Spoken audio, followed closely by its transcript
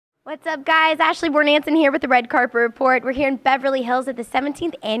What's up, guys? Ashley Bornancin here with the Red Carpet Report. We're here in Beverly Hills at the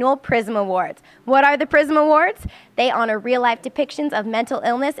 17th Annual Prism Awards. What are the Prism Awards? They honor real-life depictions of mental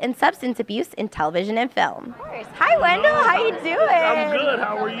illness and substance abuse in television and film. Of course. Hi, Wendell. How you doing? I'm good.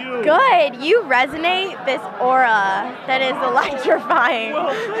 How are you? Good. You resonate this aura that is electrifying.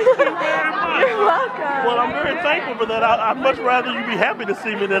 Well, thank you very much. You're welcome. Well, I'm very thankful for that. I'd much rather you be happy to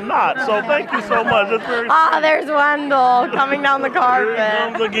see me than not. So thank you so much. That's very sweet. There's Wendell coming down the carpet. Here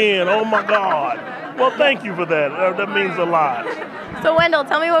he comes again. Oh my God. Well, thank you for that. That means a lot. So Wendell,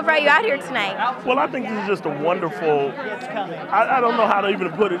 tell me what brought you out here tonight. Well, I think this is just a wonderful, I don't know how to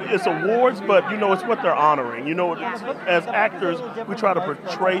even put it. It's awards, but you know, it's what they're honoring. You know, as actors, we try to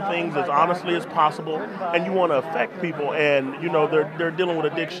portray things as honestly as possible, and you want to affect people, and you know, they're dealing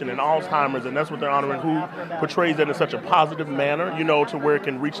with addiction and Alzheimer's, and that's what they're honoring, who portrays it in such a positive manner, you know, to where it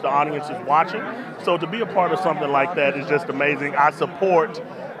can reach the audiences watching. So to be a part of something like that is just amazing. I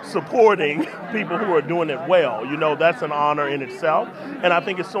supporting people who are doing it well. You know, that's an honor in itself. And I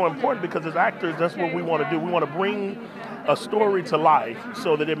think it's so important because as actors, that's what we want to do. We want to bring a story to life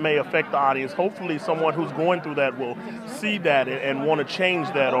so that it may affect the audience. Hopefully someone who's going through that will see that and want to change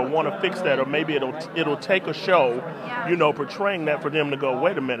that or want to fix that, or maybe it'll take a show, you know, portraying that for them to go,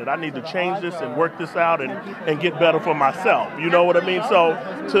 wait a minute, I need to change this and work this out and get better for myself. You know what I mean? So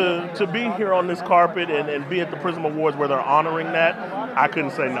to be here on this carpet and be at the Prism Awards where they're honoring that, I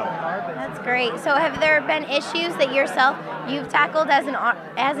couldn't say no. That's great. So have there been issues that you've tackled as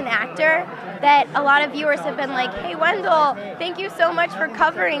an actor that a lot of viewers have been like, hey, Wendell, thank you so much for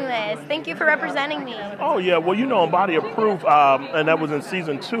covering this. Thank you for representing me. Oh, yeah. Well, you know, in Body of Proof, and that was in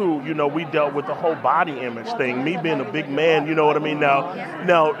season 2, you know, we dealt with the whole body image thing. Me being a big man, you know what I mean?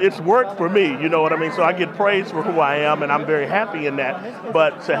 Now, it's worked for me, you know what I mean? So I get praise for who I am, and I'm very happy in that.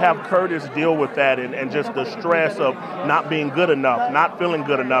 But to have Curtis deal with that and just the stress of not being good enough, not feeling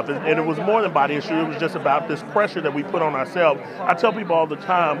good enough, and it was more than body issue. It was just about this pressure that we put on ourselves. I tell people all the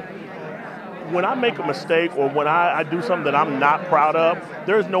time, when I make a mistake or when I do something that I'm not proud of,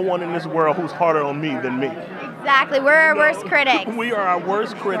 there's no one in this world who's harder on me than me. Exactly. We're our worst critics. We are our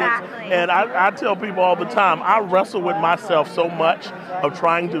worst critics. Exactly. And I tell people all the time, I wrestle with myself so much of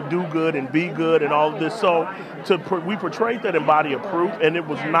trying to do good and be good and all of this. So we portrayed that in Body of Proof, and it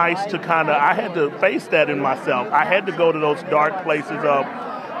was nice to I had to face that in myself. I had to go to those dark places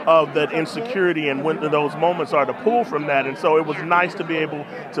of that insecurity and when those moments are to pull from that. And so it was nice to be able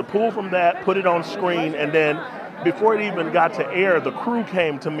to pull from that, put it on screen, and then before it even got to air, the crew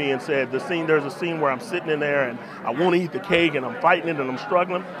came to me and said, there's a scene where I'm sitting in there and I want to eat the cake and I'm fighting it and I'm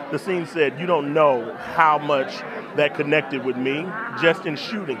struggling. The scene said, you don't know how much that connected with me just in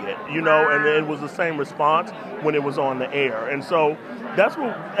shooting it, you know, and it was the same response when it was on the air. And so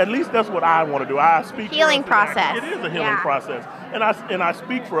at least that's what I want to do. I speak healing process. It is a healing process. And I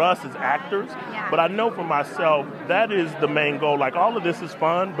speak for us as actors, but I know for myself, that is the main goal. Like, all of this is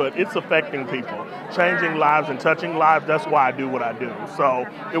fun, but it's affecting people, changing lives and touching lives. That's why I do what I do. So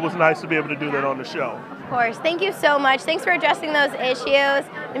it was nice to be able to do that on the show. Of course. Thank you so much. Thanks for addressing those issues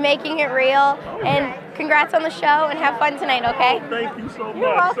and making it real. And congrats on the show, and have fun tonight, okay? Oh, thank you so much.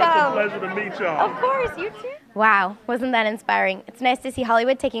 You're welcome. Such a pleasure to meet y'all. Of course, you too. Wow, wasn't that inspiring? It's nice to see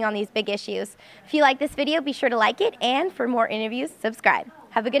Hollywood taking on these big issues. If you like this video, be sure to like it, and for more interviews, subscribe.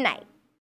 Have a good night.